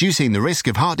fat and reducing the risk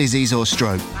of heart disease or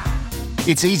stroke.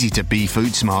 It's easy to be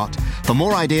food smart. For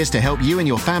more ideas to help you and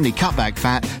your family cut back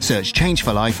fat, search Change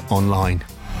for Life online.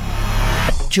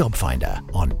 Job Finder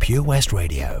on Pure West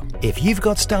Radio. If you've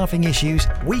got staffing issues,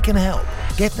 we can help.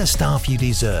 Get the staff you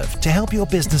deserve to help your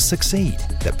business succeed.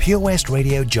 The Pure West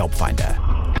Radio Job Finder.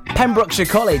 Pembrokeshire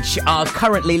College are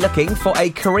currently looking for a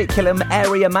curriculum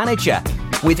area manager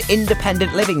with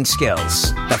independent living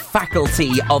skills. The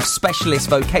Faculty of Specialist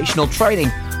Vocational Training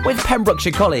with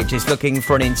Pembrokeshire College is looking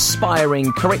for an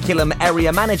inspiring curriculum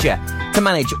area manager to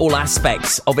manage all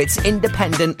aspects of its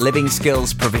independent living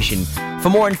skills provision. For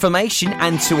more information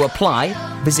and to apply,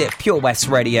 visit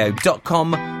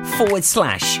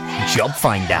purewestradio.com/job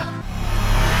finder.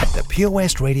 The Pure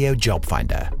West Radio Job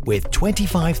Finder, with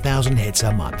 25,000 hits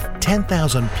a month,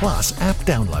 10,000 plus app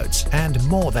downloads, and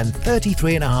more than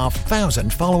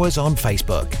 33,500 followers on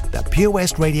Facebook. The Pure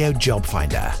West Radio Job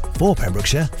Finder, for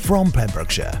Pembrokeshire, from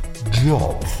Pembrokeshire.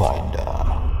 Job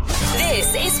Finder.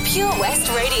 This is Pure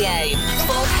West Radio,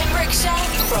 for Pembrokeshire,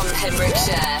 from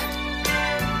Pembrokeshire.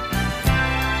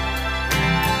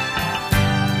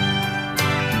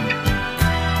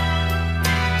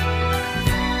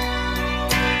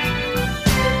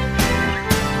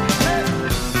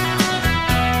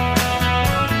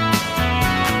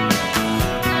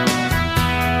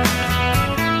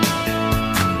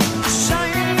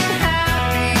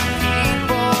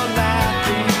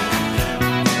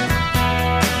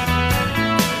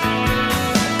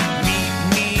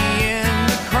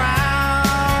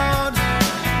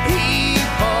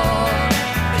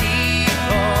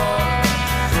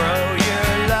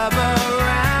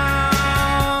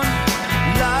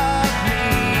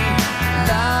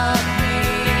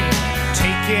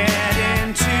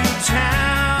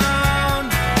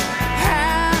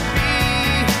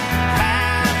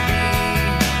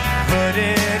 Put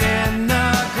it in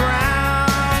the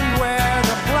ground where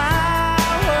the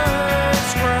flowers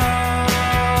grow.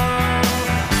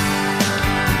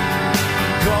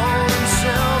 Gold and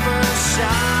silver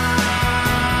shine.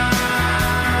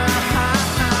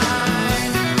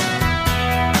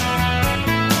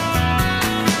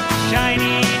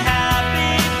 Shiny,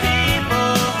 happy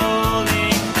people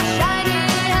holding hands. Shiny,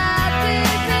 happy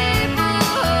people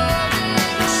holding.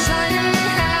 Shiny,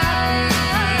 happy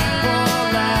people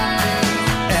laughing.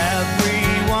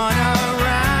 Everyone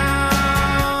around,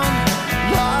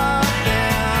 love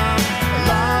them,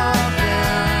 love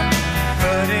them.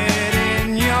 Put it in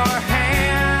your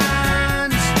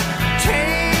hands.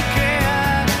 Take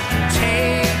it,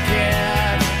 take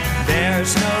it.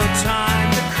 There's no time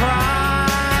to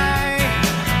cry.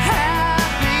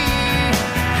 Happy,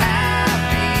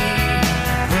 happy.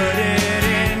 Put it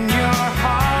in your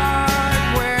heart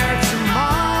where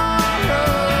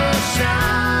tomorrow shines.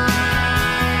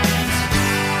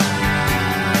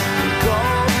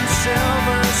 Gold and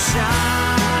silver shine.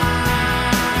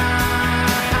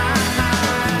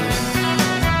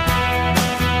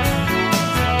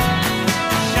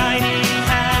 Shiny,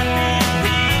 happy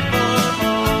people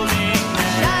holding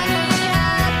hands. Shiny,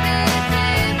 happy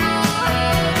people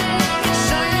holding.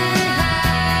 Shiny,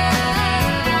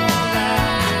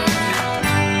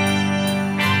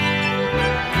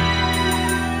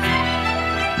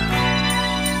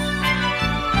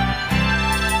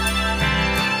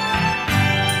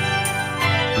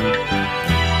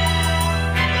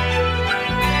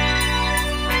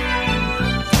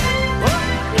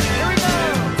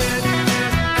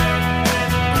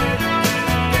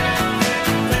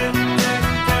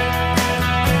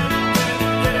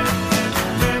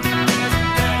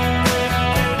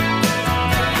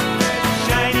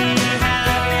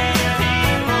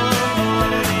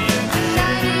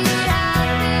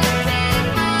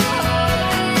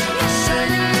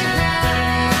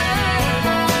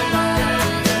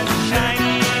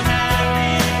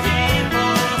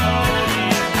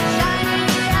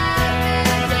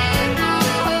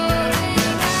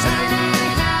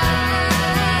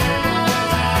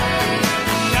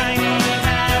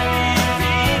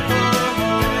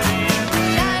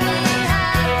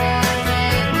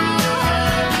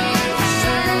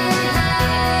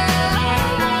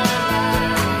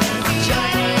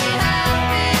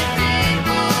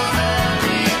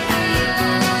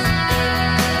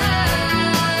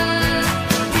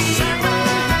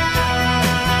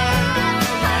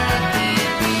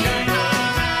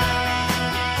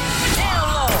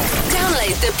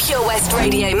 Download the Pure West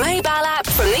Radio mobile app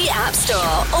from the App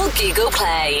Store or Google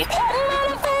Play.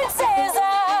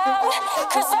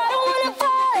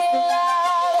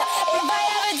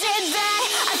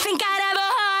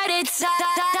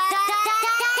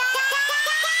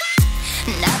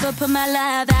 Never put my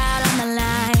love out on the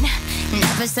line.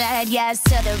 Never said yes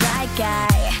to the right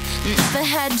guy. Never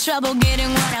had trouble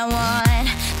getting what I want.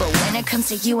 But when it comes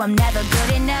to you, I'm never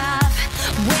good enough.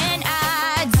 When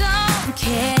I don't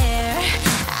care,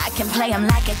 I can play him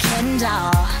like a Ken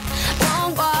doll.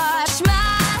 Won't wash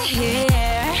my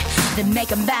hair, then make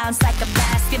him bounce like a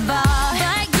basketball.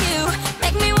 But you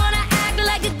make me wanna act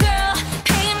like a girl,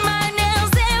 paint my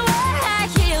nails and wear high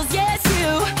heels. Yes, you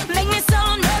make me so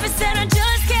nervous that I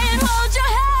just can't hold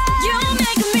your hand. You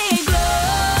make me glow,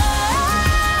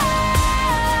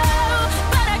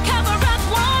 but I cover up,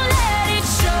 won't let it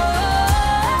show.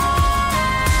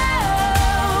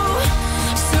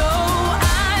 So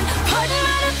I'm putting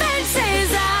my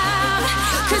defenses out,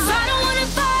 'cause I don't wanna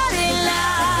fall in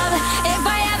love. If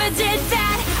I ever did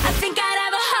that, I think I'd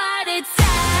have a heart attack.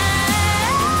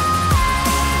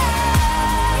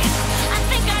 I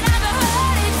think I'd have a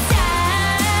heart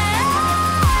attack.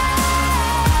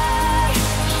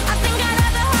 I think I'd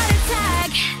have a heart attack.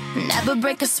 Never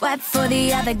break a sweat for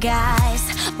the other guys.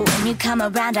 When you come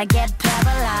around, I get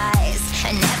paralyzed.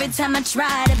 And every time I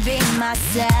try to be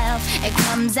myself, it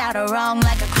comes out wrong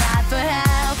like a cry for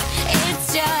help. It's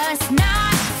just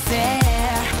not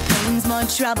fair. Pain's more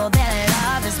trouble than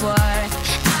love is worth.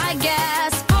 I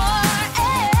guess for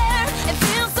air, it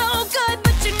feels so good,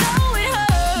 but you know it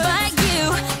hurts. But you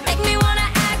make me wanna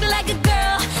act like a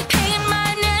girl, paint my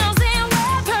nails and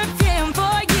wear perfume.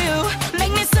 For you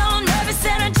make me so nervous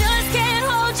that I just can't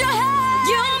hold your hand.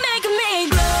 You make me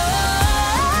glow,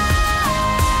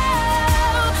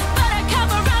 but I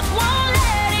cover up, won't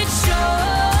let it show.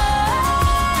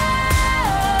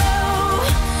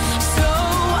 So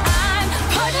I'm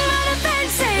putting my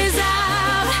defenses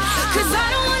out, 'cause I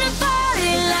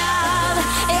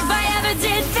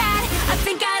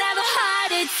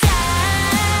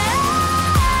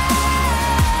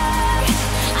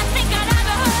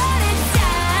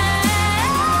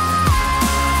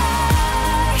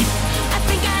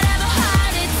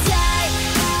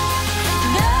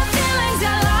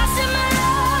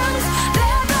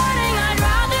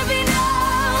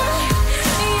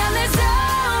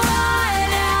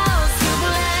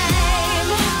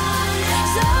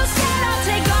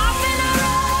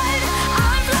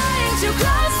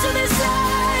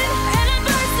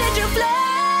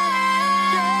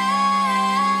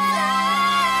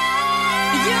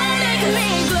make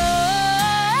me glow,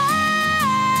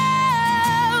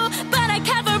 but I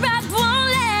cover up,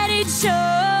 won't let it show.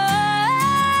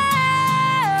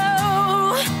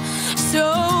 So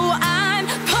I'm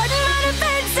putting my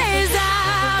defenses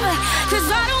up,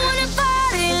 'cause I don't wanna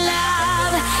fall in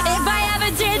love. If I ever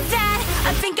did that,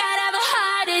 I think I'd have a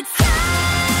heart attack.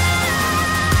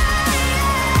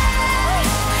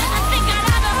 I think I'd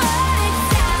have a heart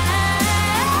attack.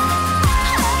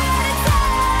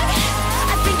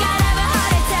 I think I'd have a heart attack. I think I'd have a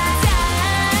heart attack.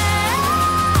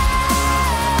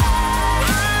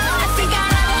 I think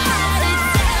I'd have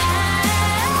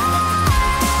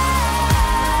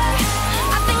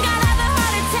a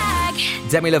heart attack.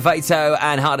 Demi Lovato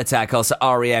and Heart Attack, also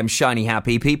REM, Shiny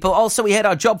Happy People. Also, we had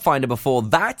our job finder before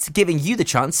that, giving you the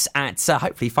chance at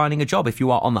hopefully finding a job if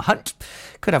you are on the hunt.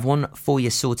 Could have one for you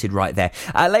sorted right there.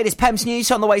 Latest PEMS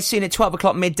news on the way soon at 12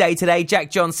 o'clock midday today.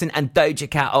 Jack Johnson and Doja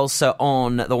Cat also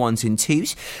on the 1s and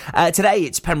 2s. Today,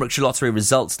 it's Pembrokeshire Lottery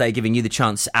Results Day, giving you the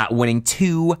chance at winning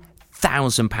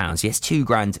 £2,000. Yes,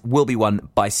 £2,000 will be won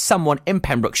by someone in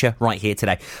Pembrokeshire right here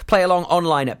today. Play along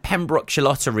online at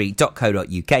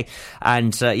pembrokeshirelottery.co.uk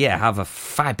and have a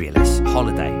fabulous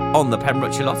holiday on the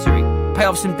Pembrokeshire Lottery. Pay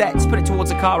off some debts, put it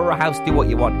towards a car or a house, do what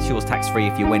you want. It's yours tax-free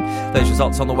if you win. Those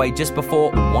results on the way just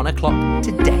before 1 o'clock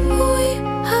today. We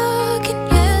hug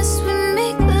and yes, we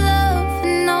make love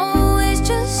and always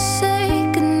just say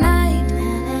goodnight.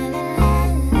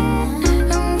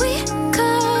 And we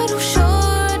cuddle, sure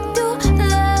I do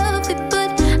love it,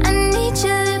 but I need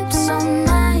your lips all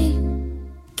night.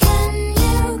 Can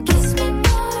you kiss me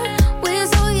more? We're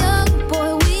so young,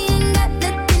 boy, we ain't got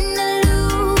nothing to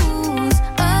lose.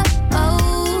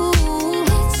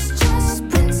 It's just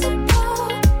principle.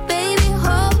 Baby,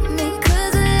 hold me,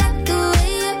 'cause I like the way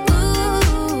you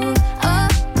move.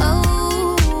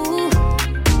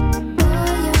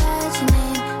 Boy, you write your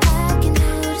name, I can do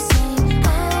the same.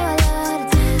 Oh, I love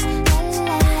the taste. La la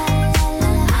la la la.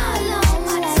 All on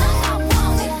my tongue, I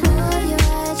want it. Boy, you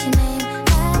write your name, I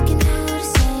can do the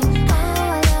same. Oh, I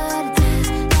love the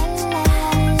taste. La la la la la.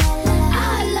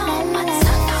 All on my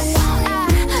tongue, I want it.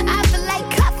 I feel like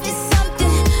coffee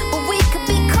something, but we could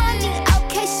be corny.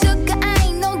 Okay, sugar, I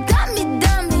ain't no dummy.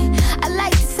 I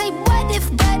like to say what if,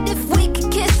 but if we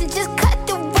could kiss and just cut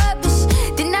the rubbish,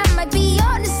 then I might be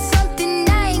on to something.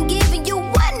 I ain't giving you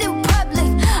one in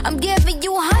public, I'm giving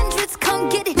you hundreds, come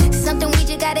get it. Something we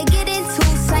just gotta get into.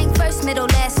 Sang first, middle,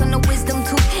 last on the wisdom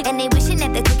tooth. And they wishing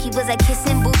that the cookie was a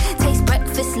kissing booth. Taste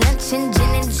breakfast, lunch, and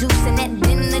gin and juice. And that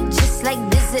dinner just like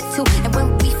visit too. And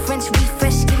when we French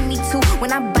refresh, give me two.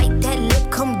 When I bite that lip,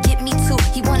 come get me two.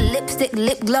 He want lipstick,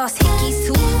 lip gloss, hickeys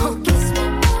too. Kiss me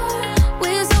more.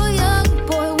 We're so young,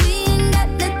 boy, we ain't got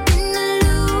nothing to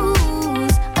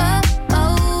lose.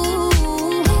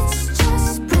 It's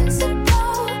just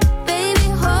principle. Baby,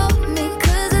 hold me,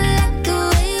 'cause I like the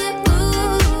way you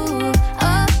move.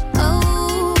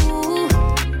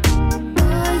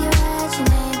 Boy, you write your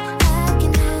name, I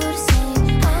can do the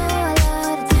same. Oh, I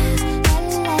love the taste. La la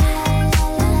la la la.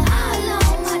 All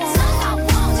on my tongue, I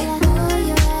want it. Boy,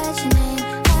 you write your name,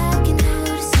 I can do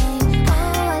the same. Oh, I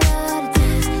love the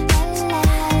taste. La la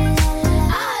la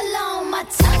la. All on my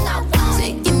tongue, I want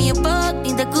it. Give me a buck,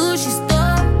 need the Gucci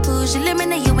stuff. Push your limit,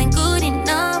 now you ain't good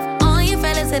enough. All your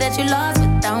fellas say that you lost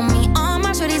without me. All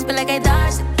my shorties feel like I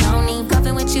dodged the county.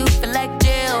 Coughing with you feel like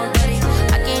jail, buddy.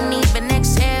 I can't even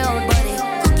exhale, buddy.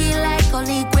 Cookie like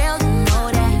holy grail, you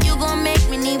know that. You gon' make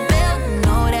me need bail, you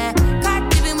know that. Caught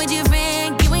dipping with your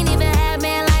friend, you ain't even had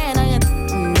man lying on you,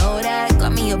 you know that.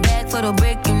 Got me a bag for the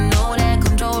brick, you know that.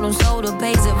 Control them, so the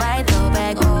pays it right the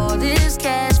back. All this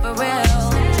cash for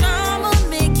real. Drama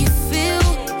make you feel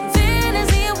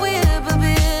fantasy and whip a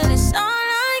bill. It's all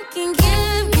I can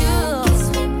give you. Kiss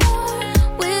me more.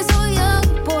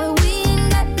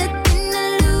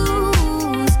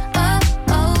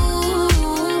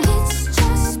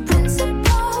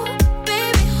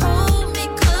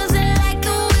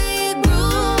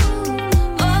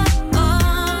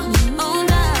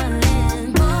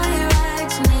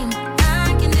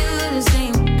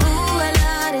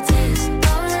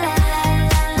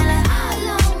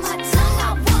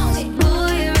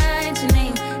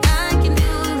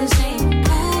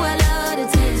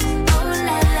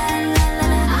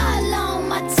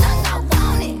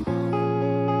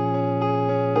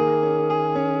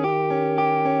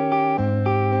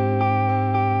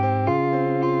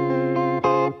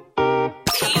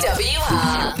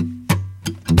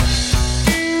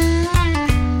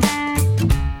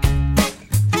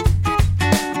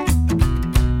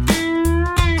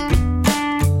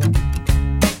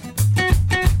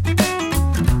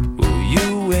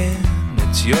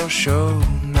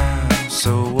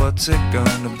 what's it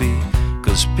gonna be?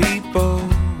 'Cause people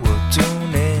will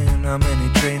tune in. How many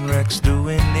train wrecks do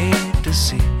we need to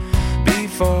see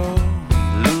before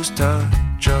we lose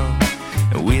touch? Oh,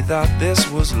 and we thought this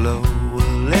was low.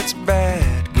 Well, it's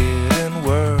bad, getting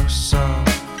worse. So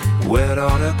where'd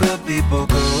all the good people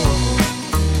go?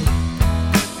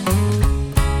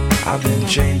 I've been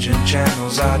changing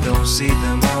channels, I don't see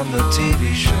them on the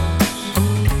TV shows.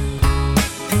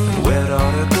 Where'd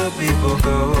all the good people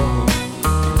go?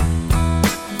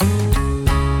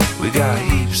 We got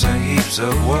heaps and heaps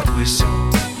of what we sow.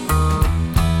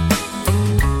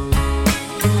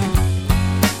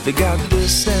 They got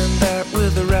this and that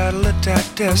with a rattle attack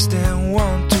testing.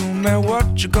 1, 2, man,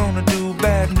 what you gonna do?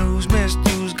 Bad news,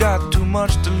 misuse, got too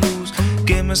much to lose.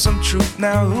 Give me some truth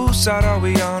now, whose side are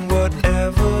we on?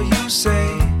 Whatever you say,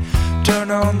 turn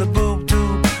on the boob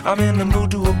tube. I'm in the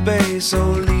mood to obey, so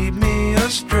lead me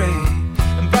astray.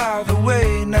 And by the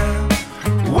way now,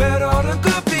 where'd all the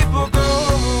good people go?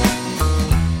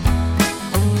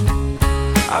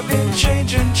 I've been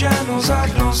changing channels, I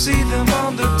don't see them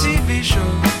on the TV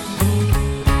shows.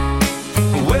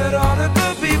 Where'd all the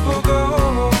good people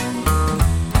go?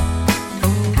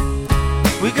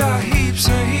 We got heaps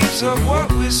and heaps of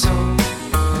what we sow.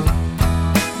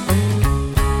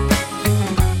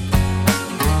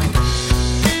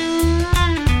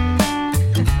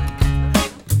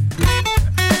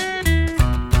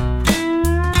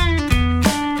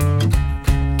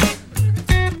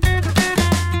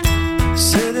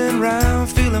 Sitting around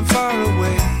feeling far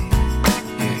away,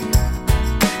 yeah.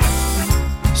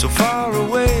 So far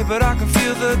away, but I can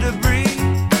feel the debris.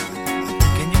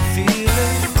 Can you feel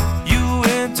it?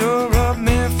 Interrupt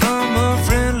me from a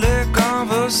friendly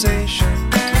conversation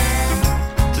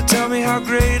to tell me how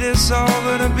great it's all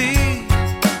gonna be.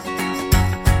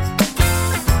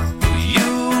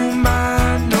 You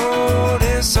might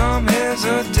notice some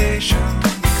hesitation,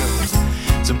 because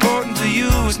it's important to you,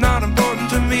 it's not important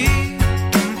to me.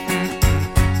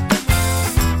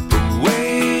 But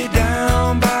way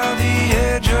down by the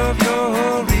edge of your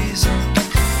horizon,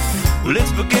 well,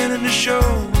 it's beginning to show.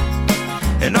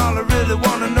 And all I really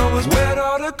wanna know is where'd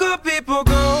all the good people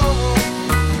go?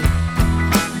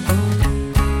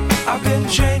 I've been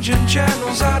changing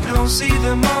channels, I don't see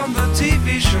them on the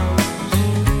TV shows.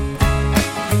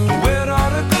 Where'd all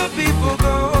the good people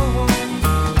go?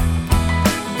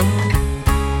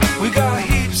 We got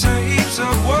heaps and heaps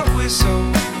of what we sow.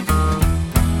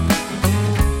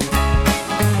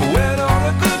 Where'd all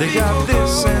the good people go? They got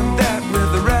this and that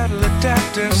with a rattle attack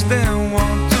test, then